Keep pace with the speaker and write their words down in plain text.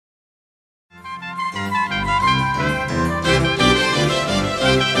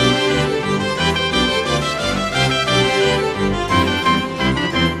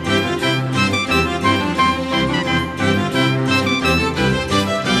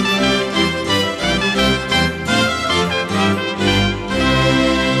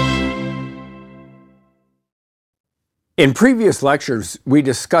In previous lectures, we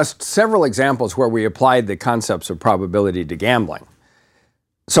discussed several examples where we applied the concepts of probability to gambling.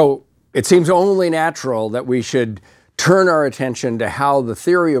 So it seems only natural that we should turn our attention to how the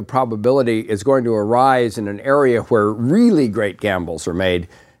theory of probability is going to arise in an area where really great gambles are made,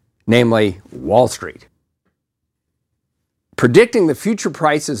 namely Wall Street. Predicting the future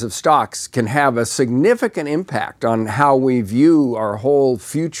prices of stocks can have a significant impact on how we view our whole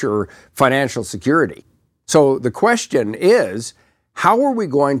future financial security. So the question is, how are we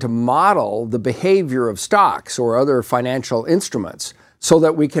going to model the behavior of stocks or other financial instruments so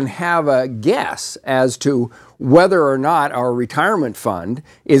that we can have a guess as to whether or not our retirement fund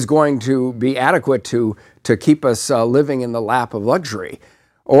is going to be adequate to keep us living in the lap of luxury?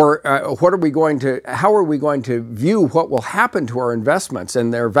 Or how are we going to view what will happen to our investments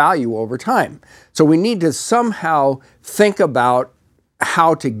and their value over time? So we need to somehow think about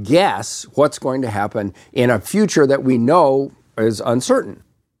how to guess what's going to happen in a future that we know is uncertain.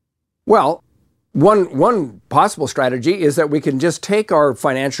 Well, one possible strategy is that we can just take our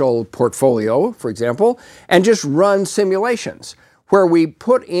financial portfolio, for example, and just run simulations where we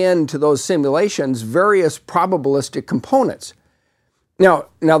put into those simulations various probabilistic components. Now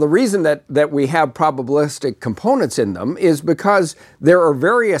the reason that we have probabilistic components in them is because there are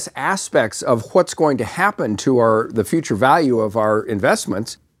various aspects of what's going to happen to the future value of our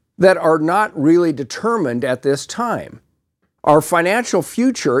investments that are not really determined at this time. Our financial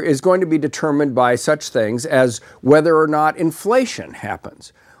future is going to be determined by such things as whether or not inflation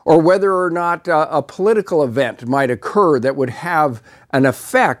happens, or whether or not a political event might occur that would have an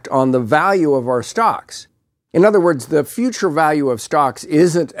effect on the value of our stocks. In other words, the future value of stocks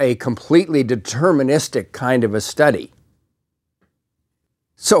isn't a completely deterministic kind of a study.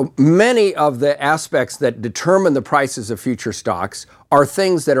 So many of the aspects that determine the prices of future stocks are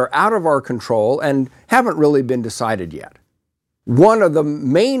things that are out of our control and haven't really been decided yet. One of the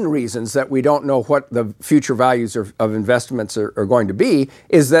main reasons that we don't know what the future values of investments are going to be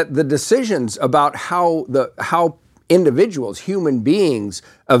is that the decisions about how individuals, human beings,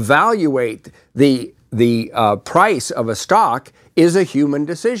 evaluate the price of a stock is a human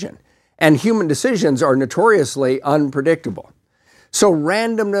decision. And human decisions are notoriously unpredictable. So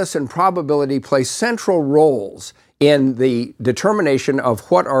randomness and probability play central roles in the determination of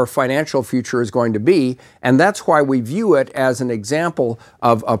what our financial future is going to be, and that's why we view it as an example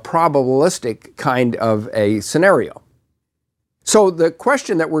of a probabilistic kind of a scenario. So the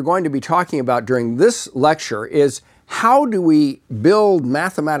question that we're going to be talking about during this lecture is, how do we build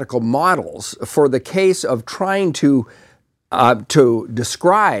mathematical models for the case of trying to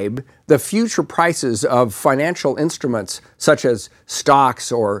describe the future prices of financial instruments such as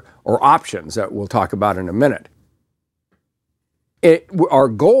stocks or options that we'll talk about in a minute? Our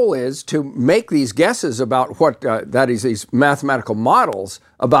goal is to make these guesses about these mathematical models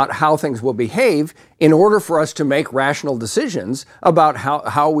about how things will behave in order for us to make rational decisions about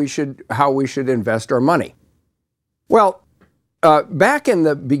how we should invest our money. Well, back in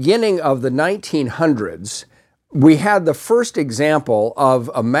the beginning of the 1900s, we had the first example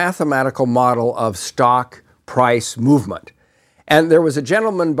of a mathematical model of stock price movement. And there was a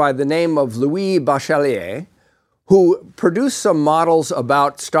gentleman by the name of Louis Bachelier who produced some models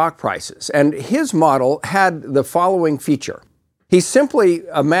about stock prices. And his model had the following feature. He simply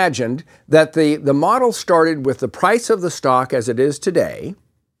imagined that the model started with the price of the stock as it is today,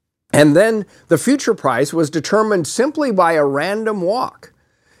 and then the future price was determined simply by a random walk.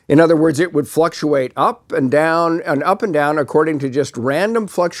 In other words, it would fluctuate up and down according to just random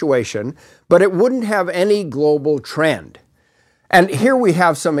fluctuation, but it wouldn't have any global trend. And here we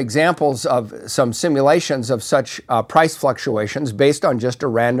have some examples of some simulations of such price fluctuations based on just a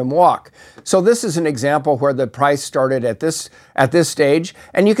random walk. So this is an example where the price started at this stage,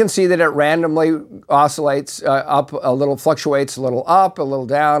 and you can see that it randomly oscillates up a little, fluctuates a little up, a little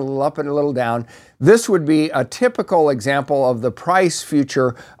down, a little up and a little down. This would be a typical example of the price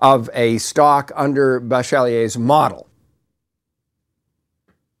future of a stock under Bachelier's model.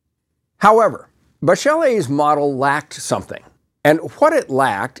 However, Bachelier's model lacked something. And what it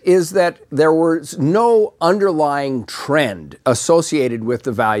lacked is that there was no underlying trend associated with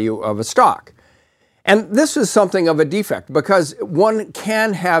the value of a stock. And this is something of a defect because one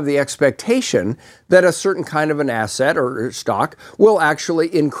can have the expectation that a certain kind of an asset or stock will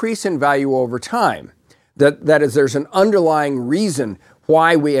actually increase in value over time. That is, there's an underlying reason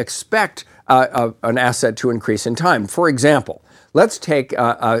why we expect an asset to increase in time. For example, let's take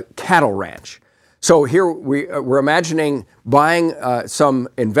a cattle ranch. So here we're imagining buying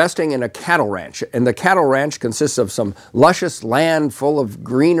investing in a cattle ranch. And the cattle ranch consists of some luscious land full of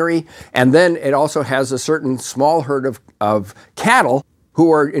greenery. And then it also has a certain small herd of cattle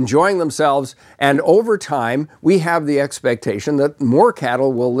who are enjoying themselves. And over time, we have the expectation that more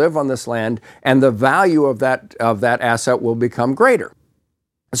cattle will live on this land and the value of that asset will become greater.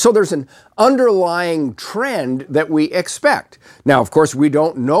 So there's an underlying trend that we expect. Now, of course, we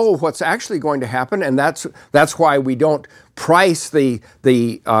don't know what's actually going to happen, and that's why we don't price the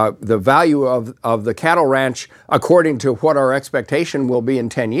value of the cattle ranch according to what our expectation will be in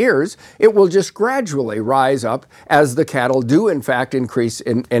 10 years. It will just gradually rise up as the cattle do, in fact, increase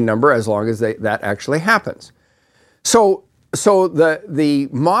in number as long as that actually happens. So the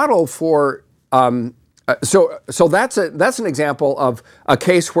model for So that's an example of a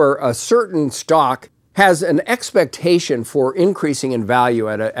case where a certain stock has an expectation for increasing in value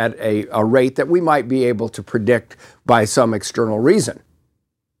at a rate that we might be able to predict by some external reason.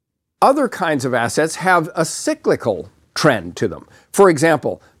 Other kinds of assets have a cyclical trend to them. For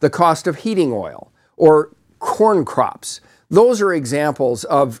example, the cost of heating oil or corn crops. Those are examples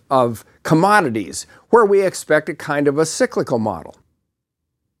of commodities where we expect a kind of a cyclical model.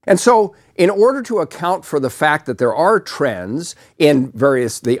 And so in order to account for the fact that there are trends in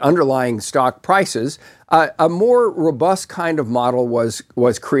the underlying stock prices, a more robust kind of model was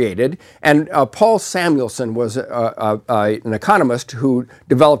created. And Paul Samuelson was an economist who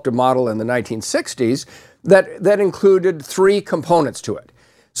developed a model in the 1960s that included three components to it.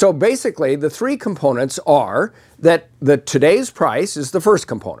 So basically, the three components are that today's price is the first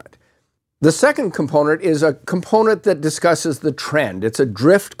component. The second component is a component that discusses the trend. It's a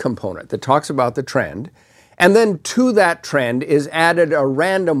drift component that talks about the trend. And then to that trend is added a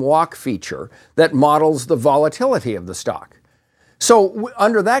random walk feature that models the volatility of the stock. So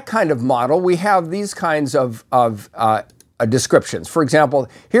under that kind of model, we have these kinds of descriptions. For example,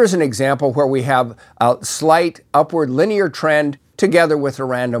 here's an example where we have a slight upward linear trend together with a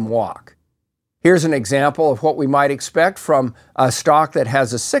random walk. Here's an example of what we might expect from a stock that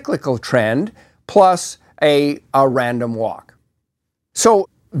has a cyclical trend plus a random walk. So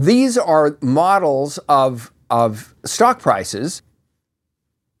these are models of stock prices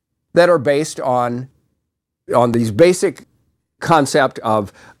that are based on these basic concept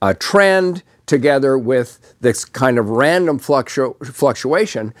of a trend together with this kind of random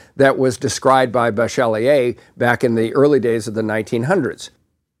fluctuation that was described by Bachelier back in the early days of the 1900s.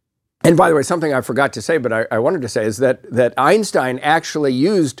 And by the way, something I forgot to say, but I wanted to say, is that Einstein actually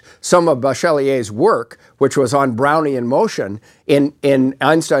used some of Bachelier's work, which was on Brownian motion, in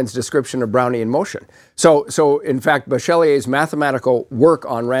Einstein's description of Brownian motion. So in fact, Bachelier's mathematical work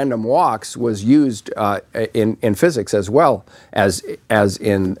on random walks was used in physics as well as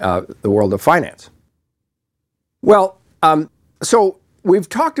in the world of finance. Well, so we've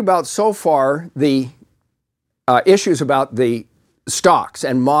talked about so far the issues about the stocks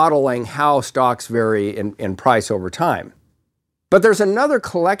and modeling how stocks vary in price over time. But there's another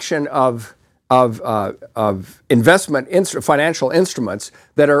collection of financial instruments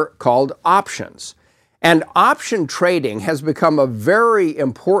that are called options. And option trading has become a very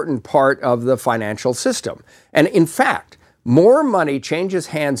important part of the financial system. And in fact, more money changes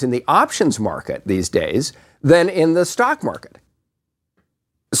hands in the options market these days than in the stock market.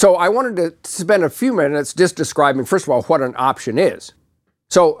 So I wanted to spend a few minutes just describing, first of all, what an option is.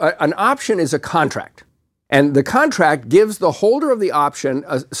 So an option is a contract, and the contract gives the holder of the option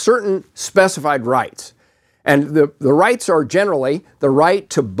a certain specified rights. And the rights are generally the right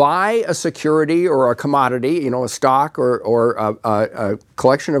to buy a security or a commodity, a stock or a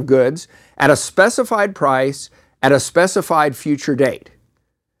collection of goods at a specified price at a specified future date.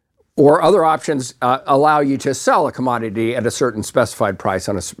 Or other options allow you to sell a commodity at a certain specified price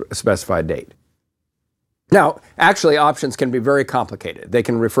on a specified date. Now, actually, options can be very complicated. They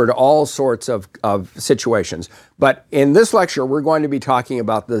can refer to all sorts of situations. But in this lecture, we're going to be talking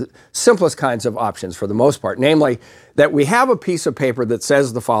about the simplest kinds of options for the most part, namely that we have a piece of paper that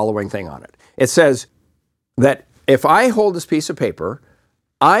says the following thing on it. It says that if I hold this piece of paper,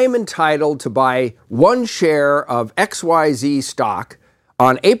 I am entitled to buy 1 share of XYZ stock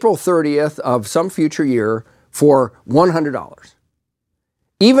on April 30th of some future year for $100.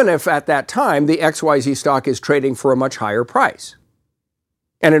 Even if at that time the XYZ stock is trading for a much higher price.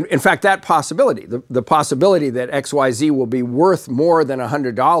 And in fact, that possibility, the possibility that XYZ will be worth more than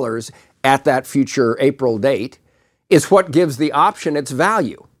 $100 at that future April date, is what gives the option its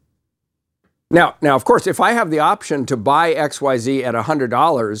value. Now, of course, if I have the option to buy XYZ at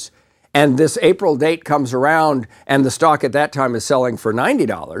 $100, and this April date comes around and the stock at that time is selling for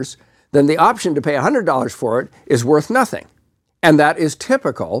 $90, then the option to pay $100 for it is worth nothing. And that is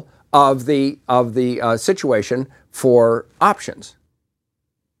typical of the situation for options.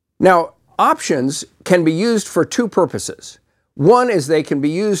 Now, options can be used for two purposes. One is they can be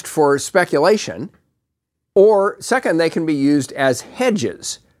used for speculation, or second, they can be used as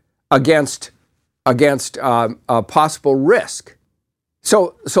hedges against possible risk.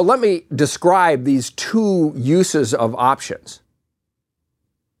 So let me describe these two uses of options.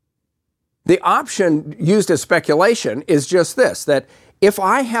 The option used as speculation is just this, that if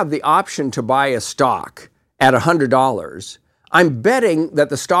I have the option to buy a stock at $100, I'm betting that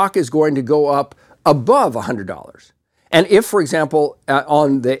the stock is going to go up above $100. And if, for example,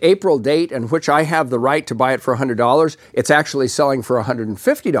 on the April date in which I have the right to buy it for $100, it's actually selling for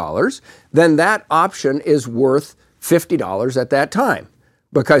 $150, then that option is worth $50 at that time,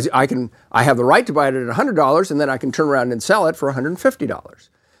 because I have the right to buy it at $100, and then I can turn around and sell it for $150.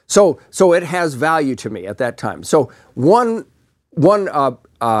 So it has value to me at that time. So one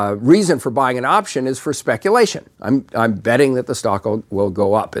reason for buying an option is for speculation. I'm betting that the stock will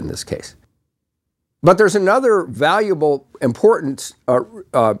go up in this case. But there's another valuable, important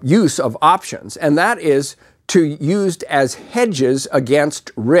use of options, and that is to used as hedges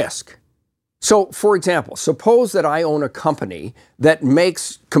against risk. So, for example, suppose that I own a company that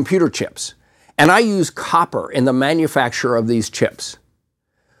makes computer chips, and I use copper in the manufacture of these chips.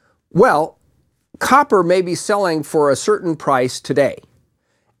 Well, copper may be selling for a certain price today,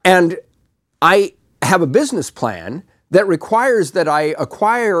 and I have a business plan that requires that I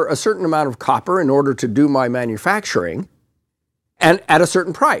acquire a certain amount of copper in order to do my manufacturing, and at a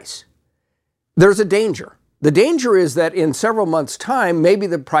certain price. There's a danger. The danger is that in several months' time, maybe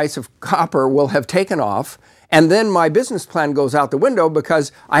the price of copper will have taken off, and then my business plan goes out the window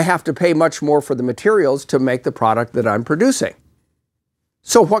because I have to pay much more for the materials to make the product that I'm producing.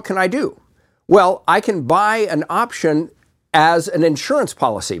 So what can I do? Well, I can buy an option as an insurance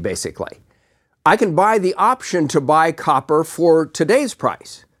policy, basically. I can buy the option to buy copper for today's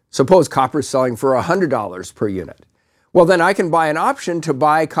price. Suppose copper is selling for $100 per unit. Well, then I can buy an option to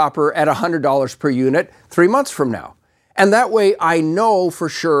buy copper at $100 per unit 3 months from now. And that way I know for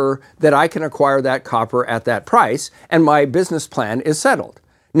sure that I can acquire that copper at that price, and my business plan is settled.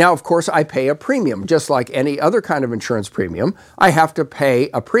 Now, of course, I pay a premium. Just like any other kind of insurance premium, I have to pay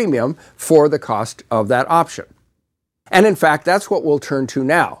a premium for the cost of that option. And in fact, that's what we'll turn to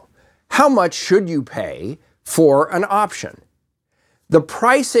now. How much should you pay for an option? The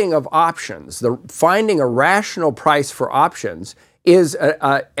pricing of options, finding a rational price for options, is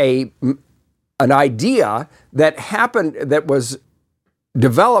an idea that was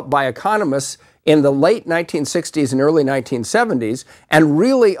developed by economists in the late 1960s and early 1970s, and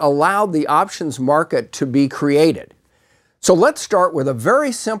really allowed the options market to be created. So let's start with a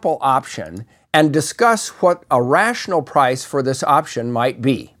very simple option and discuss what a rational price for this option might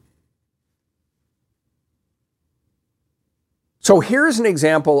be. So here's an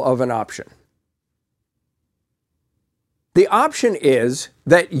example of an option. The option is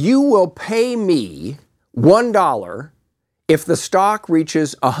that you will pay me $1 if the stock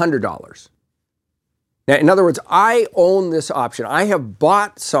reaches $100. Now, in other words, I own this option. I have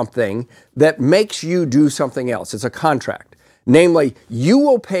bought something that makes you do something else. It's a contract. Namely, you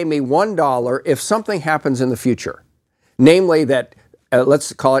will pay me $1 if something happens in the future. Namely that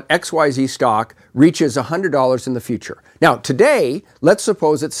let's call it XYZ stock reaches $100 in the future. Now, today, let's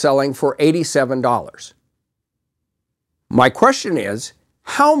suppose it's selling for $87. My question is,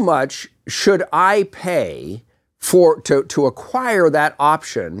 how much should I pay to acquire that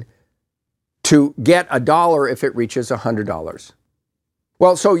option to get $1 if it reaches $100?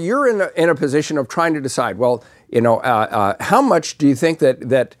 Well, so you're in a position of trying to decide, well, how much do you think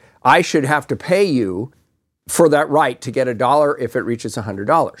that I should have to pay you for that right to get $1 if it reaches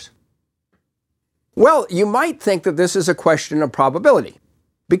 $100? Well, you might think that this is a question of probability,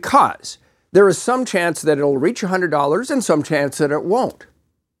 because there is some chance that it'll reach $100 and some chance that it won't.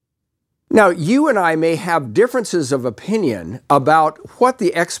 Now, you and I may have differences of opinion about what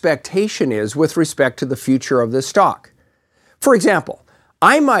the expectation is with respect to the future of this stock. For example,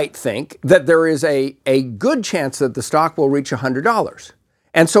 I might think that there is a good chance that the stock will reach $100.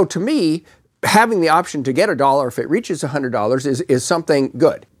 And so to me, having the option to get $1 if it reaches $100 is something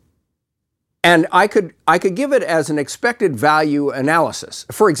good. And I could give it as an expected value analysis.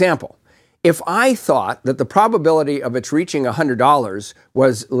 For example, if I thought that the probability of its reaching $100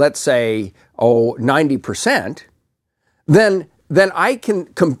 was, let's say, 90%, then I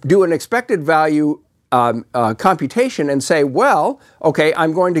can do an expected value computation and say, well, okay,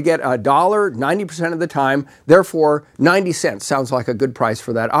 I'm going to get a dollar 90% of the time, therefore 90 cents sounds like a good price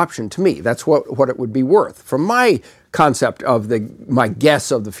for that option to me. That's what it would be worth from my concept of my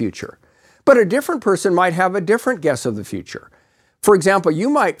guess of the future. But a different person might have a different guess of the future. For example, you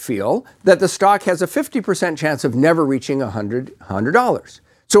might feel that the stock has a 50% chance of never reaching $100.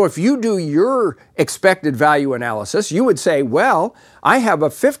 So if you do your expected value analysis, you would say, well, I have a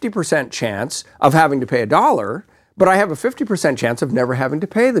 50% chance of having to pay $1, but I have a 50% chance of never having to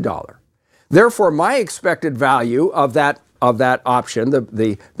pay the $1. Therefore, my expected value of that option,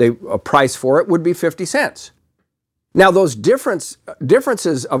 the price for it, would be 50 cents. Now, those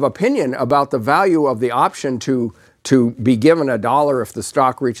differences of opinion about the value of the option to be given $1 if the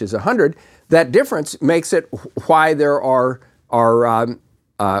stock reaches 100, that difference makes it why there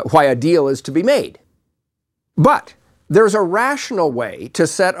why a deal is to be made. But there's a rational way to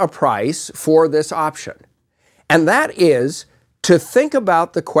set a price for this option, and that is to think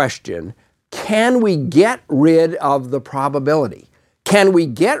about the question, can we get rid of the probability? Can we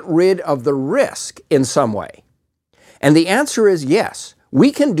get rid of the risk in some way? And the answer is yes.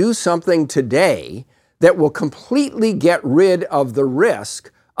 We can do something today that will completely get rid of the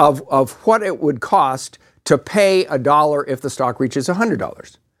risk of what it would cost to pay $1 if the stock reaches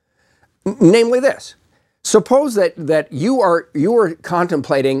 $100. Namely this. Suppose that you are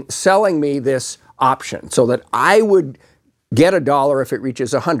contemplating selling me this option so that I would get $1 if it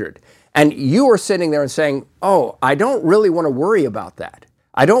reaches 100. And you are sitting there and saying, oh, I don't really want to worry about that.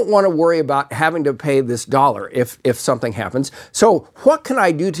 I don't want to worry about having to pay this $1 if something happens. So what can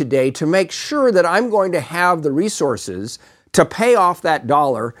I do today to make sure that I'm going to have the resources to pay off that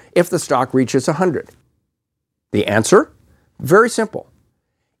 $1 if the stock reaches 100? The answer? Very simple.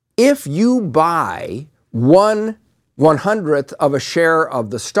 If you buy 1/100th of a share of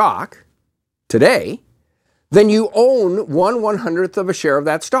the stock today, then you own 1/100th of a share of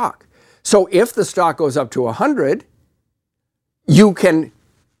that stock. So if the stock goes up to 100, you can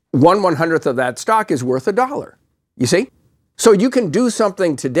 1/100th of that stock is worth $1. You see? So you can do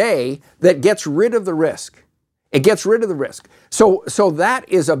something today that gets rid of the risk. It gets rid of the risk. So that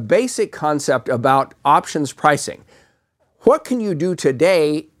is a basic concept about options pricing. What can you do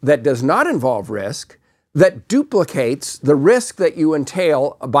today that does not involve risk that duplicates the risk that you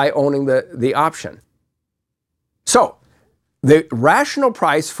entail by owning the option? So the rational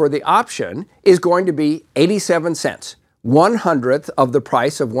price for the option is going to be 87 cents. 1/100th of the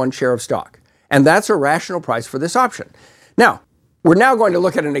price of one share of stock. And that's a rational price for this option. Now, we're now going to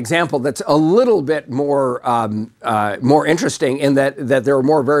look at an example that's a little bit more interesting in that there are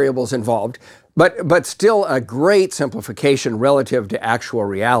more variables involved, but still a great simplification relative to actual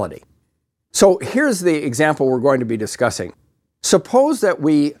reality. So here's the example we're going to be discussing. Suppose that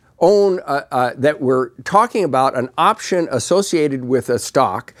we own, that we're talking about an option associated with a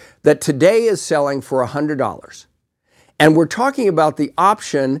stock that today is selling for $100. And we're talking about the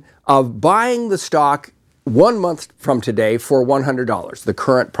option of buying the stock 1 month from today for $100, the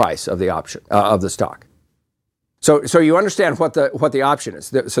current price of the option of the stock. So you understand what the option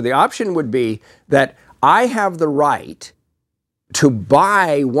is. So the option would be that I have the right to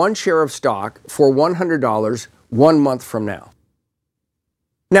buy one share of stock for $100 1 month from now.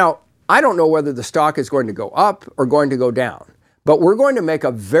 Now, I don't know whether the stock is going to go up or going to go down, but we're going to make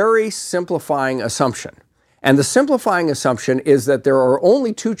a very simplifying assumption. And the simplifying assumption is that there are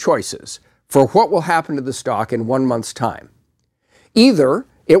only two choices for what will happen to the stock in 1 month's time. Either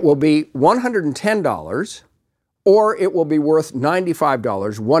it will be $110 or it will be worth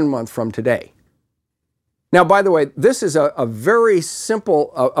 $95 1 month from today. Now, by the way, this is a very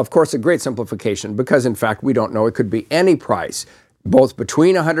simple, of course, a great simplification because, in fact, we don't know. It could be any price, both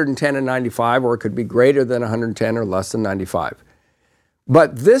between 110 and 95, or it could be greater than 110 or less than 95.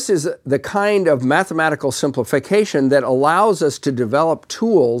 But this is the kind of mathematical simplification that allows us to develop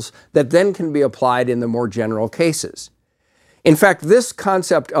tools that then can be applied in the more general cases. In fact, this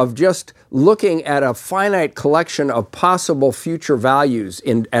concept of just looking at a finite collection of possible future values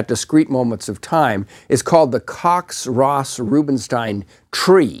at discrete moments of time is called the Cox-Ross-Rubinstein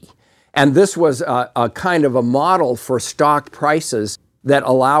tree. And this was a kind of a model for stock prices that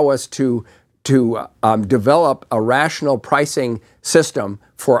allow us to develop a rational pricing system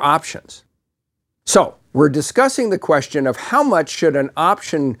for options. So we're discussing the question of how much should an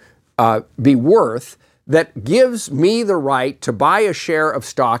option be worth that gives me the right to buy a share of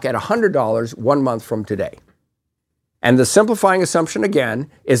stock at $100 1 month from today. And the simplifying assumption,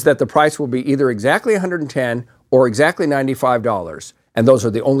 again, is that the price will be either exactly $110 or exactly $95, and those are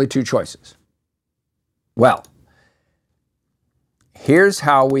the only two choices. Well, here's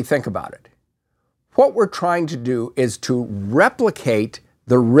how we think about it. what we're trying to do is to replicate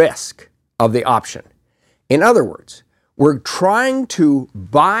the risk of the option. In other words, we're trying to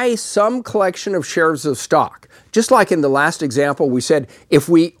buy some collection of shares of stock. Just like in the last example, we said if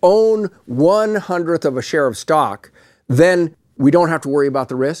we own 1/100th of a share of stock, then we don't have to worry about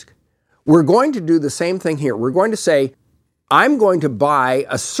the risk. We're going to do the same thing here. We're going to say, I'm going to buy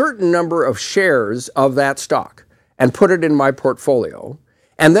a certain number of shares of that stock and put it in my portfolio.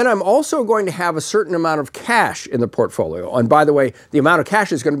 And then I'm also going to have a certain amount of cash in the portfolio. And by the way, the amount of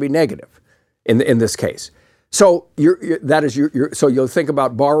cash is going to be negative in this case. So so you'll think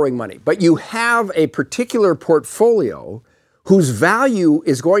about borrowing money. But you have a particular portfolio whose value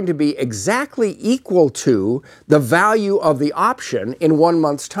is going to be exactly equal to the value of the option in 1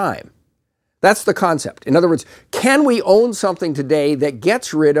 month's time. That's the concept. In other words, can we own something today that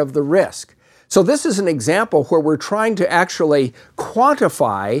gets rid of the risk? So this is an example where we're trying to actually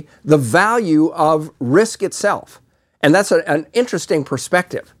quantify the value of risk itself. And that's an interesting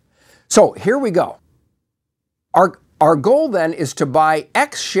perspective. So here we go. Our goal then is to buy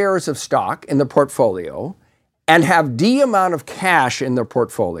X shares of stock in the portfolio and have D amount of cash in the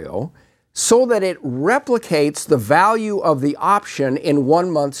portfolio so that it replicates the value of the option in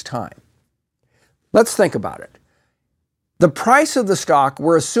 1 month's time. Let's think about it. The price of the stock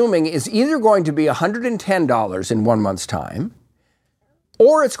we're assuming is either going to be $110 in 1 month's time,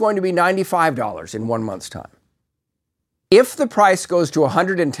 or it's going to be $95 in 1 month's time. If the price goes to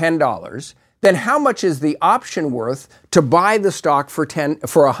 $110, then how much is the option worth to buy the stock for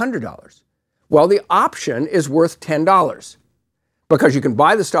 $100? Well, the option is worth $10 because you can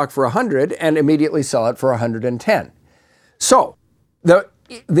buy the stock for $100 and immediately sell it for $110. So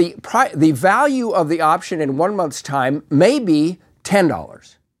the value of the option in 1 month's time may be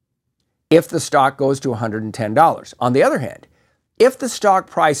 $10 if the stock goes to $110. On the other hand, if the stock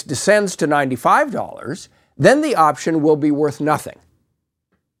price descends to $95, then the option will be worth nothing.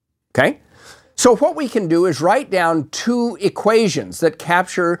 Okay? So what we can do is write down two equations that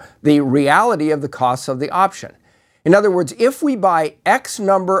capture the reality of the costs of the option. In other words, if we buy X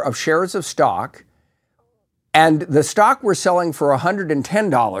number of shares of stock and the stock we're selling for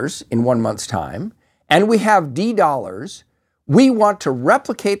 $110 in 1 month's time, and we have D dollars, we want to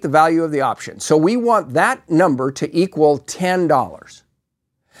replicate the value of the option. So we want that number to equal $10.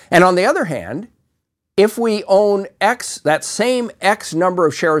 And on the other hand, if we own X, that same X number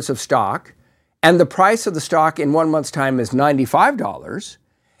of shares of stock, and the price of the stock in 1 month's time is $95,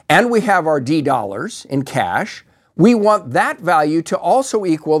 and we have our D dollars in cash, we want that value to also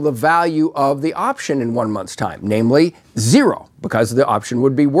equal the value of the option in 1 month's time, namely 0, because the option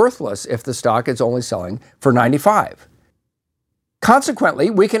would be worthless if the stock is only selling for $95. Consequently,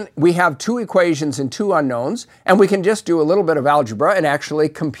 we have two equations and two unknowns, and we can just do a little bit of algebra and actually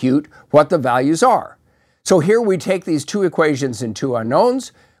compute what the values are. So here we take these two equations and two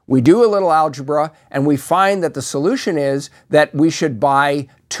unknowns, we do a little algebra, and we find that the solution is that we should buy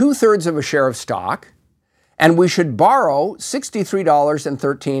 2/3 of a share of stock, and we should borrow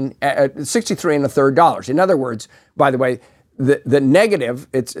 $63.13. In other words, by the way, the negative,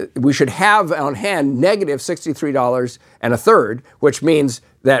 we should have on hand negative $63.13, which means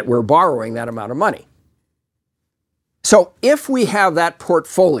that we're borrowing that amount of money. So if we have that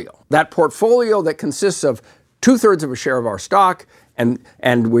portfolio that consists of 2/3 of a share of our stock,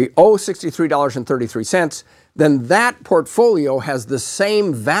 and we owe $63.33, then that portfolio has the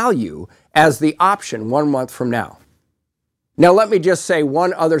same value as the option 1 month from now. Now, let me just say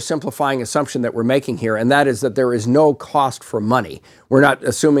one other simplifying assumption that we're making here, and that is that there is no cost for money. We're not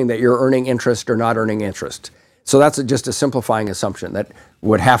assuming that you're earning interest or not earning interest. So that's just a simplifying assumption that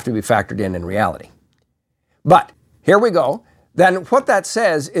would have to be factored in reality. But here we go. Then what that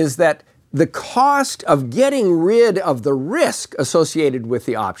says is that the cost of getting rid of the risk associated with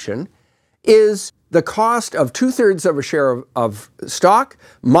the option is the cost of 2/3 of a share of stock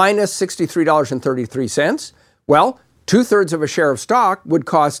minus $63.33. Well, 2/3 of a share of stock would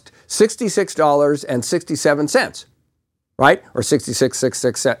cost $66.67, right? Or 66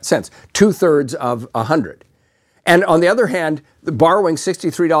 cents, 2/3 of 100. And on the other hand, the borrowing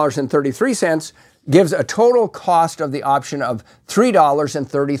 $63.33 gives a total cost of the option of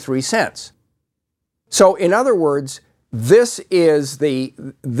 $3.33. So in other words, this is a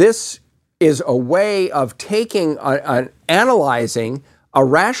way of taking, analyzing a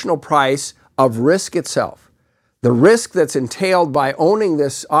rational price of risk itself. The risk that's entailed by owning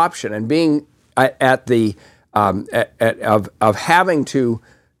this option and being at the of having to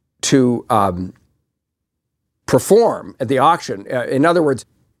perform at the auction. In other words,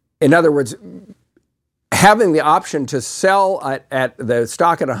 having the option to sell at the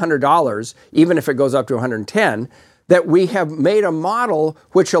stock at $100, even if it goes up to 110, that we have made a model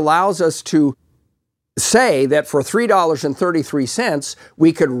which allows us to say that for $3.33,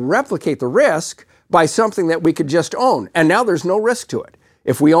 we could replicate the risk by something that we could just own. And now there's no risk to it.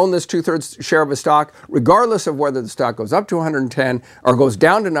 If we own this 2/3 share of a stock, regardless of whether the stock goes up to 110 or goes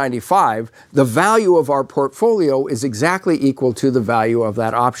down to 95, the value of our portfolio is exactly equal to the value of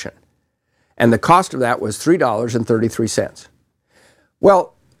that option. And the cost of that was $3.33.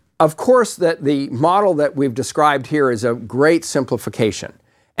 Well, of course, that the model that we've described here is a great simplification.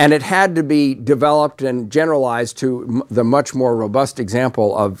 And it had to be developed and generalized to the much more robust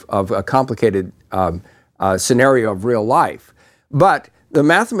example of a complicated scenario of real life. But the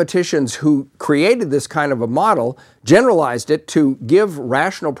mathematicians who created this kind of a model generalized it to give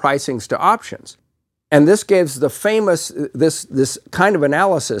rational pricings to options. And this gives the famous, this kind of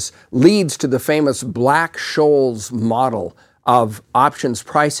analysis leads to the famous Black-Scholes model of options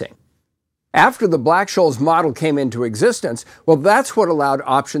pricing. After the Black-Scholes model came into existence, well, that's what allowed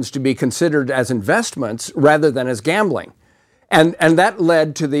options to be considered as investments rather than as gambling. And that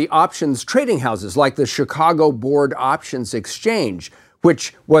led to the options trading houses like the Chicago Board Options Exchange,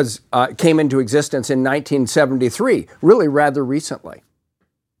 which came into existence in 1973, really rather recently.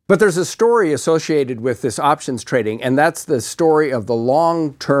 But there's a story associated with this options trading, and that's the story of the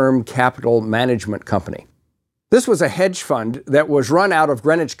Long-Term Capital Management Company. This was a hedge fund that was run out of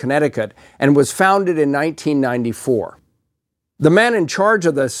Greenwich, Connecticut, and was founded in 1994. The man in charge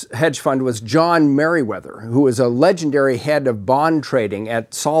of this hedge fund was John Meriwether, who was a legendary head of bond trading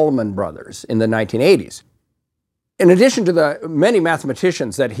at Salomon Brothers in the 1980s. In addition to the many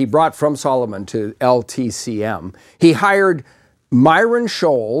mathematicians that he brought from Salomon to LTCM, he hired Myron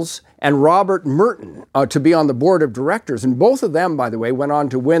Scholes and Robert Merton to be on the board of directors. And both of them, by the way, went on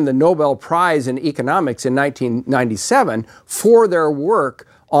to win the Nobel Prize in Economics in 1997 for their work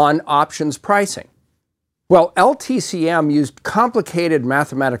on options pricing. Well, LTCM used complicated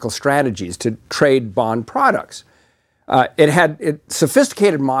mathematical strategies to trade bond products. It had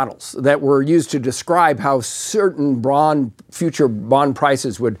sophisticated models that were used to describe how certain future bond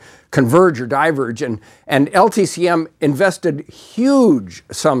prices would converge or diverge, and LTCM invested huge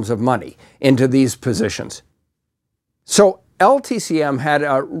sums of money into these positions. So LTCM had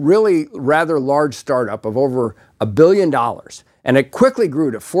a really rather large startup of over $1 billion, and it quickly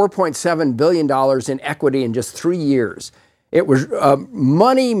grew to $4.7 billion in equity in just 3 years. It was a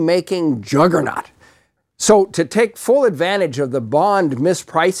money-making juggernaut. So to take full advantage of the bond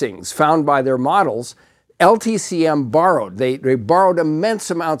mispricings found by their models, LTCM borrowed. They borrowed immense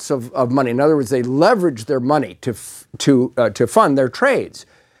amounts of money. In other words, they leveraged their money to fund their trades.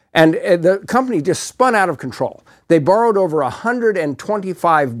 And the company just spun out of control. They borrowed over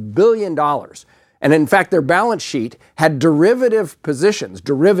 $125 billion. And in fact, their balance sheet had derivative positions,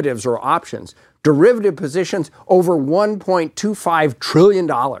 derivatives or options, derivative positions over $1.25 trillion.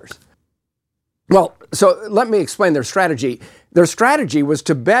 Well, so let me explain their strategy. Their strategy was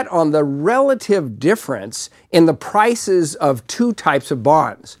to bet on the relative difference in the prices of two types of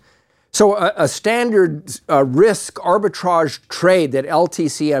bonds. So a standard risk arbitrage trade that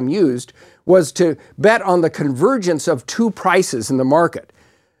LTCM used was to bet on the convergence of two prices in the market.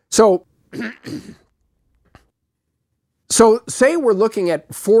 So say we're looking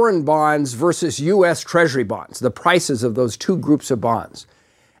at foreign bonds versus U.S. Treasury bonds, the prices of those two groups of bonds.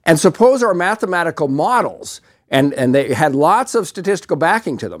 And suppose our mathematical models, and they had lots of statistical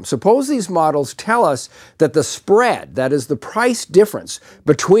backing to them, suppose these models tell us that the spread, that is the price difference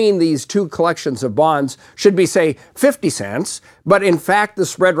between these two collections of bonds, should be, say, 50 cents, but in fact the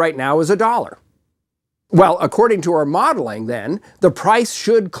spread right now is $1. Well, according to our modeling then, the price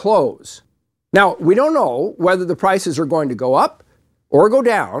should close. Now, we don't know whether the prices are going to go up or go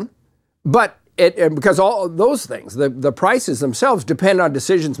down, but because all of those things, the prices themselves depend on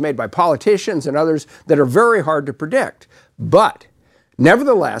decisions made by politicians and others that are very hard to predict. But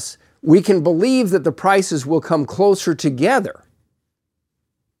nevertheless, we can believe that the prices will come closer together,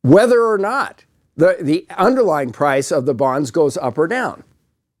 whether or not the underlying price of the bonds goes up or down.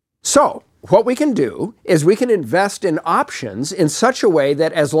 So what we can do is we can invest in options in such a way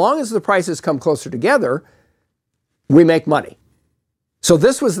that as long as the prices come closer together, we make money. So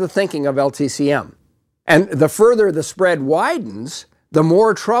this was the thinking of LTCM. And the further the spread widens, the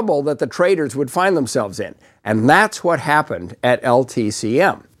more trouble that the traders would find themselves in. And that's what happened at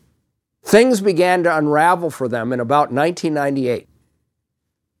LTCM. Things began to unravel for them in about 1998.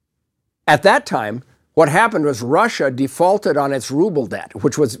 At that time, what happened was Russia defaulted on its ruble debt,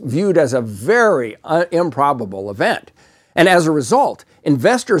 which was viewed as a very improbable event. And as a result,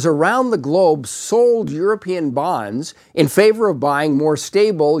 investors around the globe sold European bonds in favor of buying more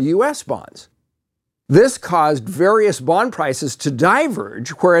stable U.S. bonds. This caused various bond prices to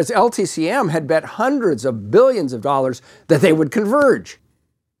diverge, whereas LTCM had bet hundreds of billions of dollars that they would converge.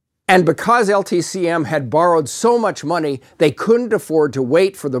 And because LTCM had borrowed so much money, they couldn't afford to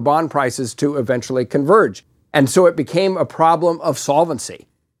wait for the bond prices to eventually converge. And so it became a problem of solvency.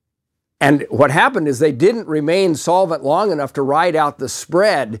 And what happened is they didn't remain solvent long enough to ride out the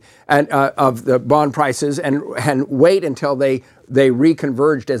spread of the bond prices and wait until they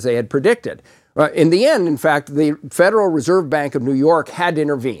reconverged as they had predicted. In the end, in fact, the Federal Reserve Bank of New York had to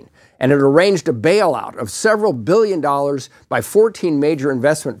intervene, and it arranged a bailout of several $billion by 14 major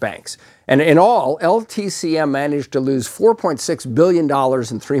investment banks. And in all, LTCM managed to lose $4.6 billion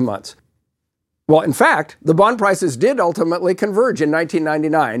in 3 months. Well, in fact, the bond prices did ultimately converge in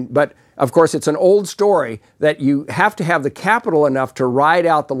 1999, but of course, it's an old story that you have to have the capital enough to ride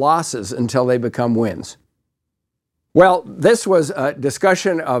out the losses until they become wins. Well, this was a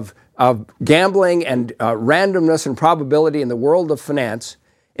discussion of gambling and randomness and probability in the world of finance.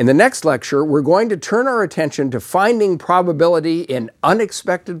 In the next lecture, we're going to turn our attention to finding probability in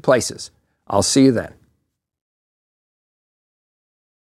unexpected places. I'll see you then.